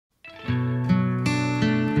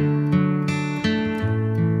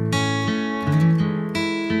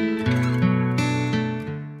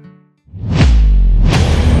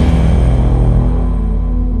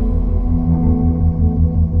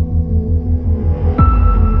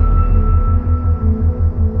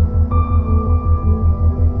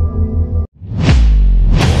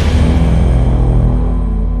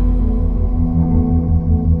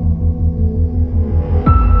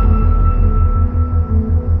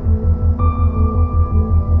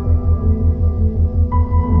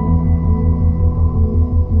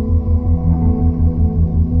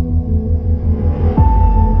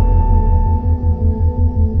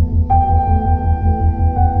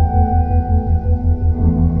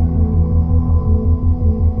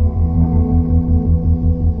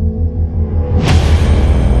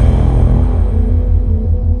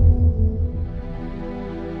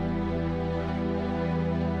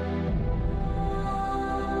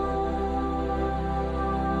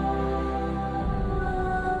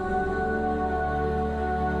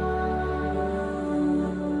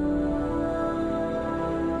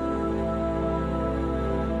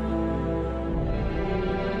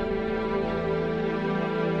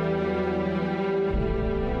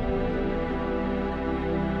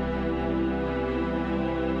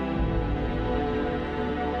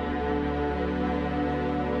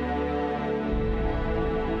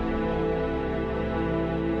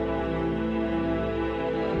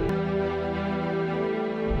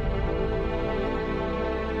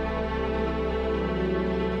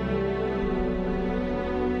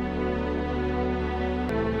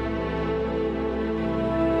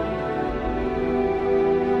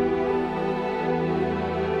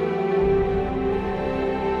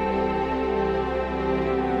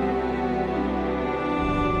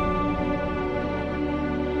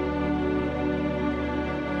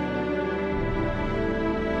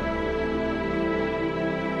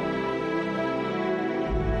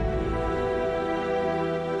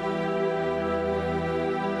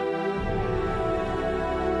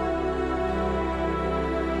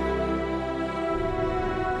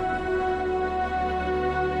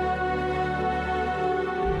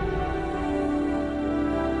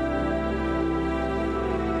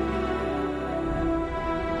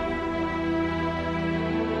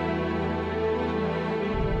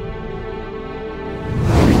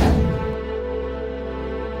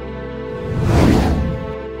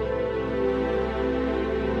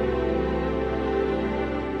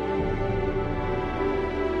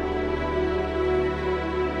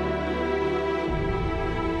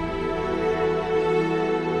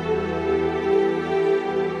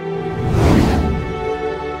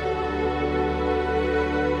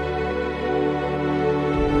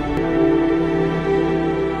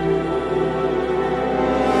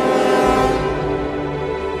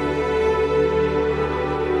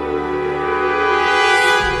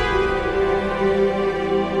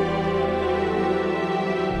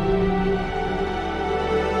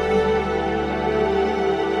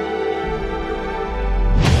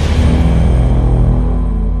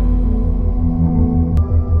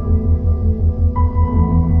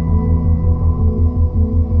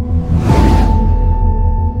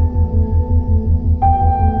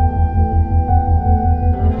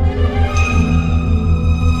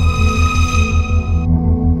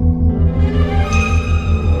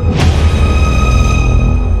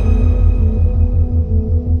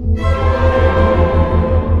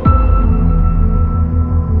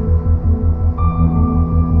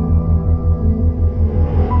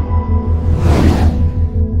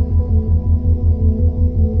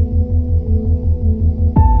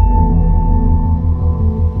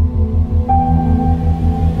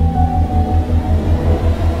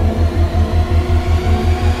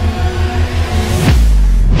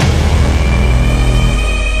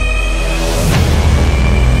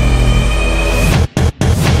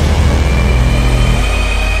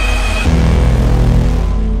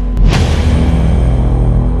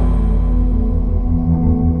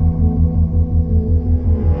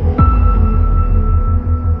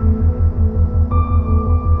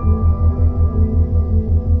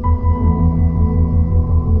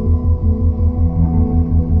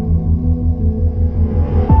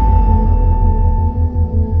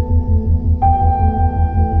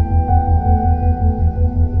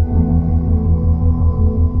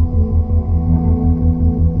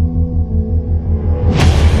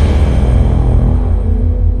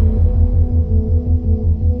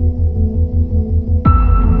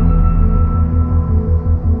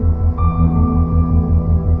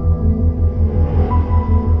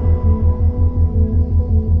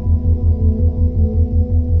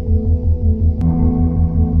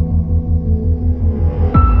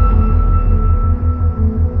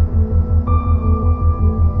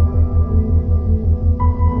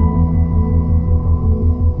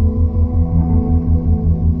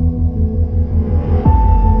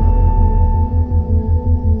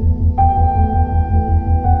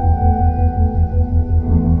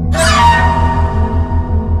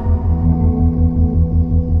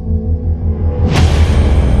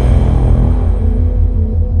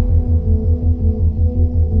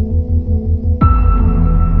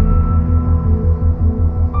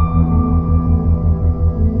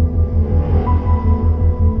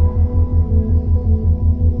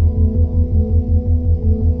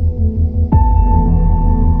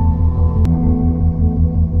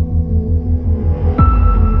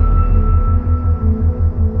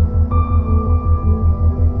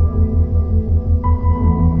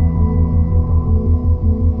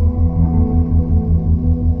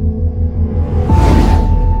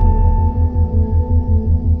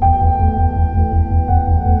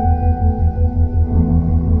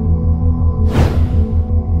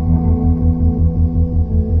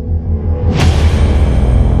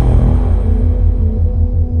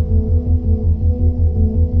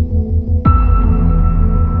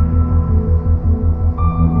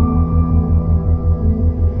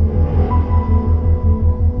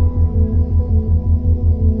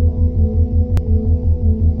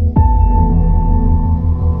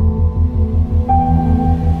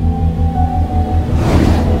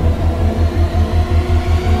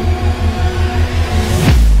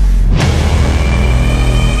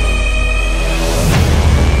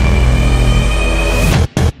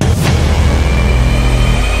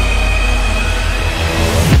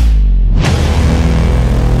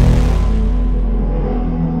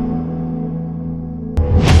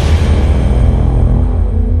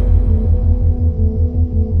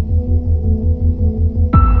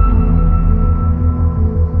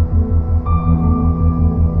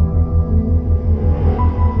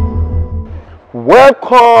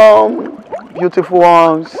Welcome, beautiful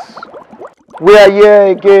ones. We are here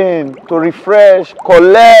again to refresh,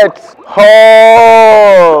 collect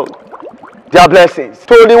all their blessings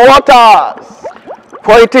to the waters.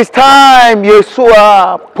 For it is time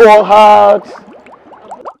Yeshua pour out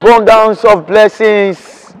abundance of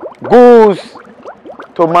blessings, goods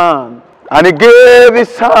to man. And he gave his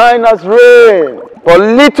sign as rain. But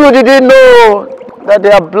little did he know that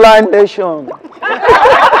they are blind nation.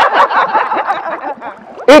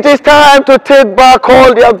 It is time to take back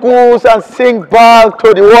all their goods and sink back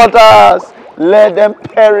to the waters. Let them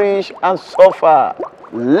perish and suffer.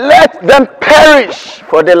 Let them perish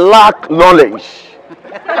for they lack knowledge.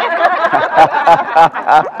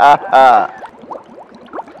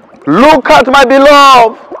 Look at my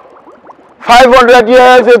beloved. 500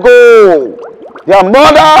 years ago, their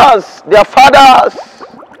mothers, their fathers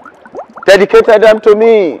dedicated them to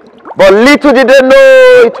me. But little did they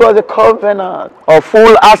know it was a covenant of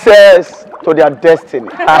full access to their destiny.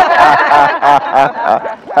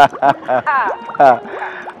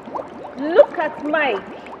 Look at Mike.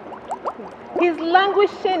 He's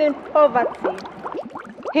languishing in poverty.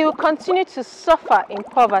 He will continue to suffer in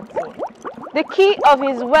poverty. The key of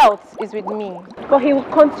his wealth is with me. But he will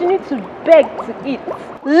continue to beg to eat.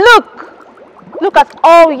 Look at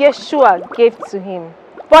all Yeshua gave to him.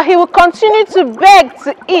 But he will continue to beg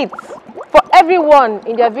to eat, for everyone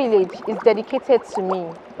in their village is dedicated to me.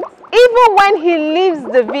 Even when he leaves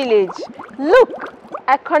the village, look,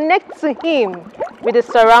 I connect to him with the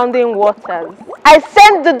surrounding waters. I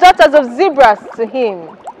send the daughters of zebras to him,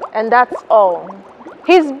 and that's all.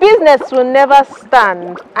 His business will never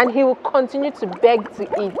stand, and he will continue to beg to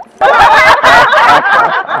eat.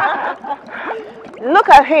 Look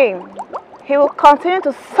at him. He will continue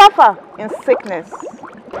to suffer in sickness,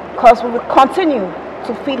 because we will continue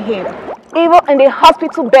to feed him. Even in the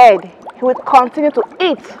hospital bed, he will continue to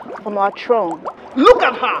eat from our throne. Look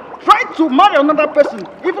at her, trying to marry another person,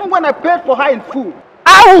 even when I paid for her in full.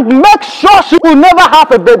 I will make sure she will never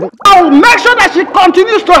have a baby. I will make sure that she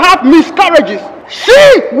continues to have miscarriages.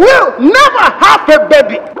 She will never have a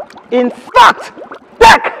baby. In fact,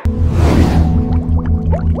 back.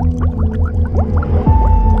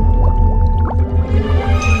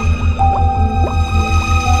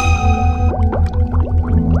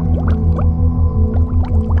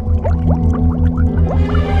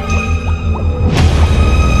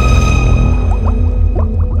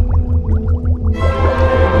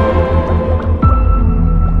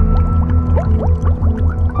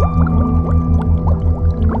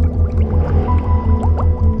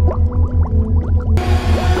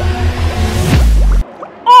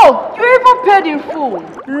 In full.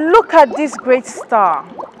 Look at this great star.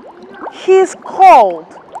 He is called,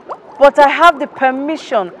 but I have the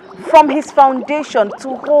permission from his foundation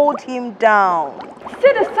to hold him down.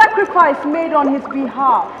 See the sacrifice made on his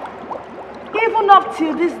behalf. Even up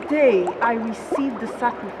till this day, I receive the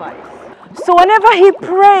sacrifice. So whenever he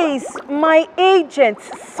prays, my agent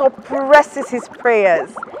suppresses his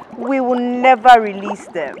prayers. We will never release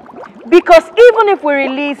them. Because even if we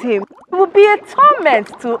release him, it will be a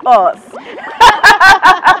torment to us.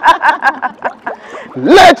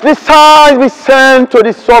 Let the signs be sent to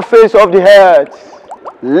the surface of the earth.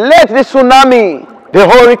 Let the tsunami, the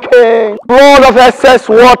hurricane, flood of excess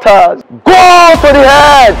waters go to the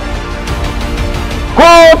earth.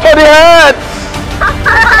 Go to the earth.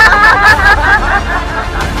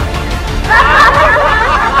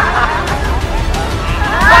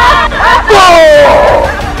 Go!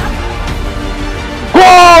 Go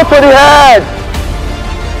to the head!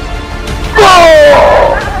 Go!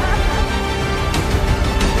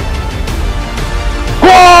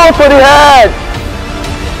 Go to the head!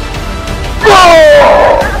 Go!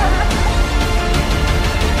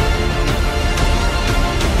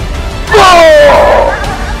 Go!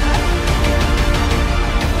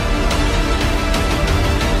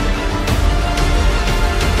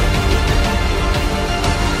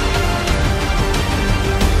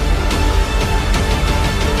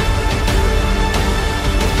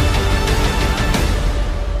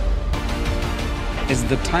 It's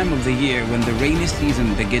the time of the year when the rainy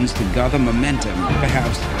season begins to gather momentum.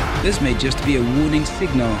 Perhaps this may just be a warning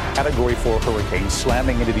signal. Category 4 hurricane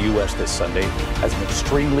slamming into the U.S. this Sunday as an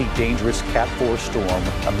extremely dangerous Cat 4 storm,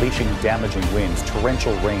 unleashing damaging winds,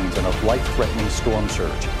 torrential rains, and a life-threatening storm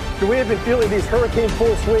surge. We have been feeling these hurricane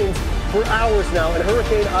force winds for hours now, and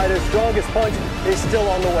Hurricane Ida's strongest punch is still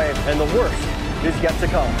on the way, and the worst is yet to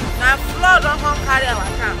come. Now flood on home carry our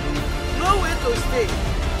camp. No way to stay.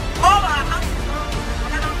 All our houses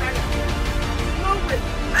cannot carry our camp. No way.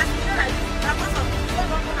 And she said like this, because of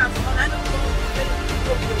someone come and I don't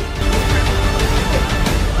know.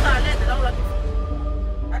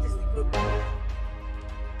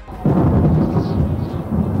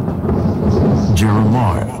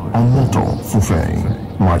 Jeremiah Omoto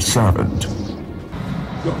FUFFEYFIN, my servant.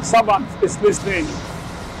 Your servant is listening.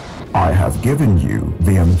 I have given you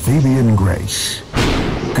the amphibian grace.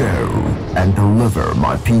 Go and deliver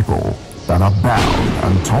my people that are bound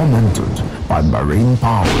and tormented by marine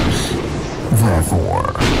powers.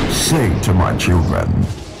 Therefore, say to my children,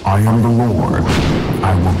 I am the Lord.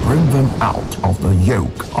 I will bring them out of the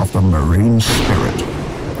yoke of the marine spirit.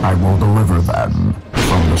 I will deliver them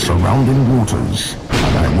from the surrounding waters,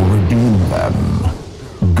 and I will redeem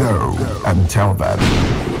them. Go and tell them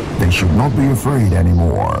they should not be afraid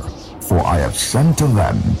anymore, for I have sent to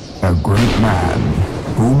them a great man,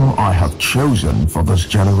 whom I have chosen for this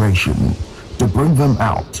generation, to bring them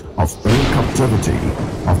out of all captivity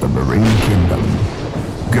of the marine kingdom.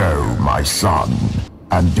 Go, my son,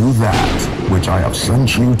 and do that which I have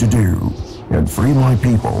sent you to do, and free my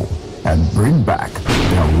people, and bring back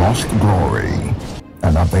their lost glory.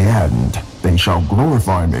 And at the end they shall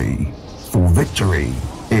glorify me, for victory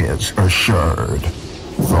is assured.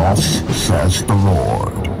 Thus says the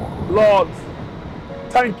Lord. Lord,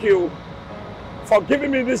 thank you for giving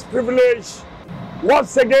me this privilege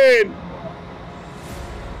once again.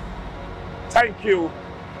 Thank you.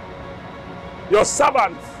 Your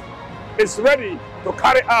servant is ready to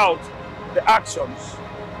carry out the actions.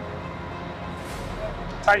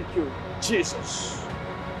 Thank you, Jesus.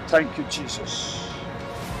 Thank you, Jesus.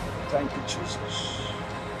 Thank you, Jesus.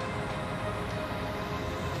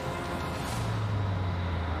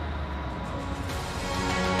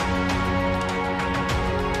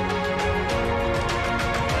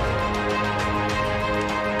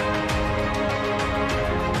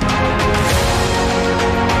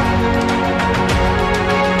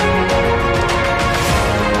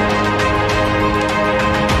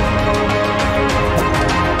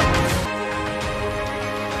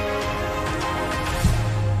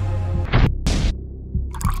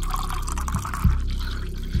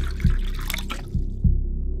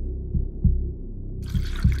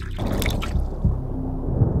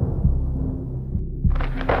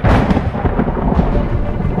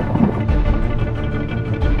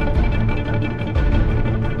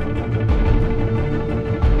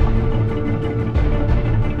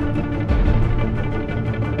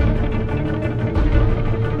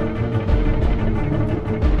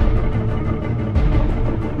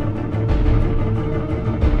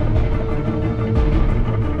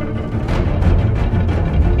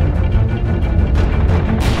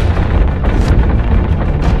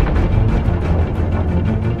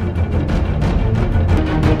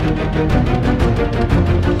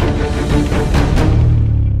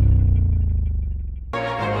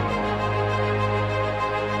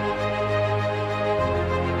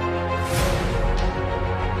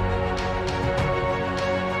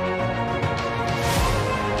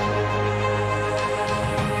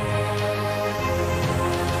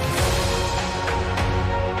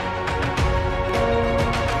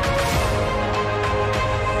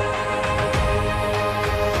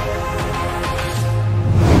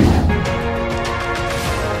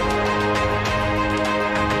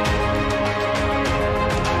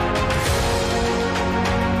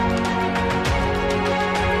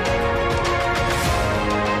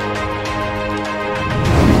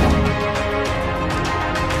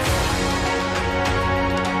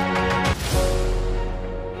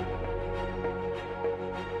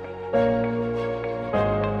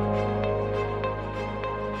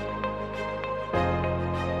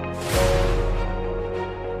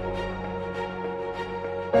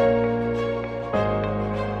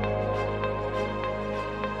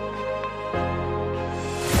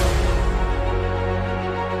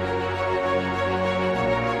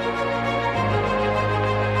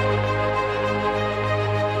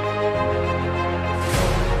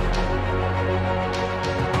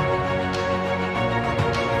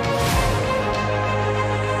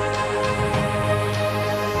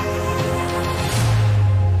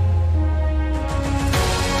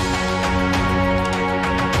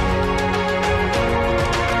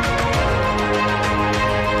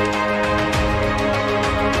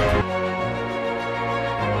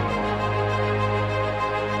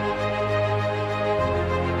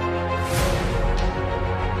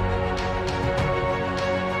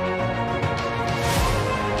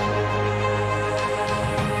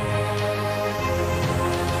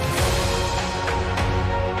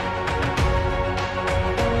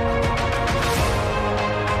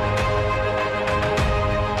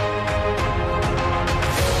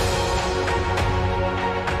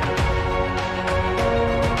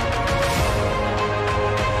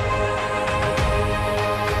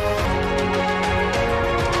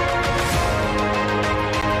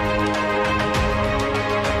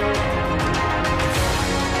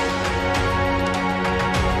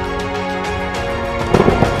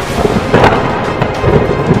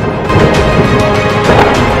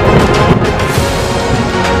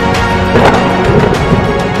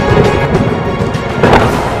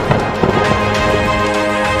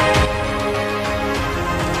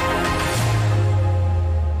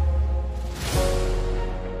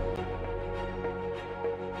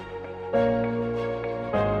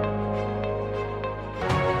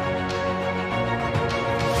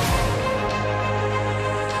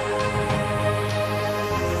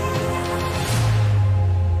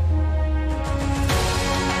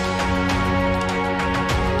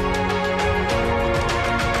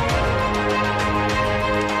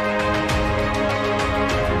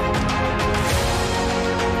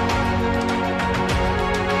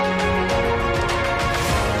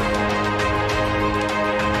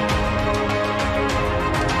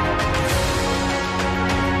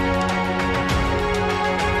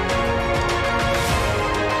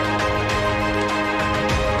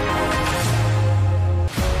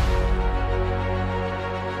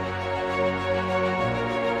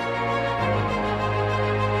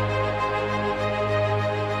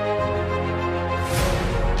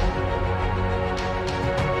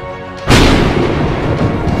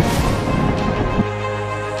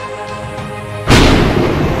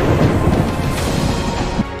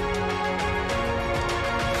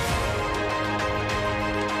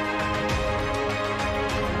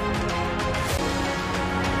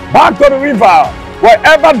 back to the river.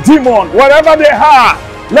 Wherever demon, wherever they are,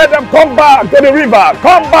 let them come back to the river.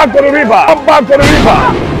 Come back to the river. Come back to the river.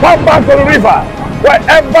 Come back to the river.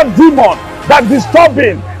 Wherever demon that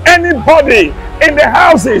disturbing anybody in the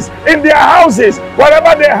houses, in their houses,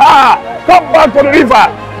 wherever they are, come back to the river.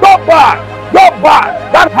 Go back. Go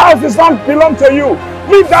back. That house does not belong to you.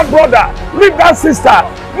 Leave that brother. Leave that sister.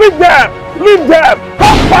 Leave them. Leave them.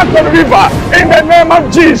 Come back to the river in the name of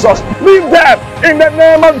Jesus. Leave them in the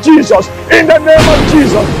name of Jesus. In the name of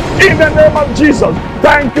Jesus. In the name of Jesus.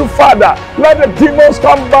 Thank you, Father. Let the demons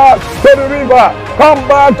come back to the river. Come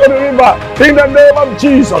back to the river. In the name of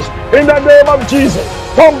Jesus. In the name of Jesus.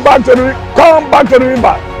 Come back to the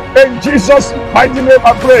river. In Jesus' mighty name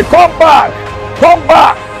I pray. Come back. Come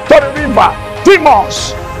back to the river.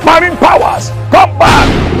 Demons, marine powers, come back.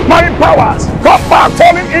 Marine powers, come back.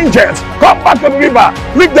 Falling angels, come back to the river.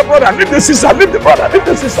 Leave the brother, leave the sister, leave the brother, leave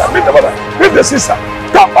the sister, leave the brother, leave the sister.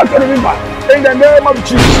 Come back to the river. In the name of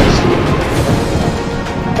Jesus.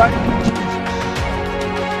 Thank you, Jesus.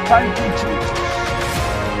 Thank you, Jesus.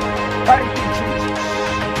 Thank you, Jesus.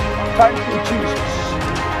 Thank you, Jesus.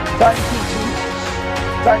 Thank you, Jesus.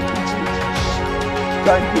 Thank you, Jesus.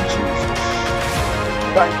 Thank you, Jesus.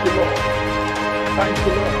 Thank you, Lord. Thank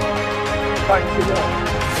you, Lord. Thank you,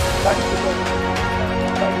 Lord.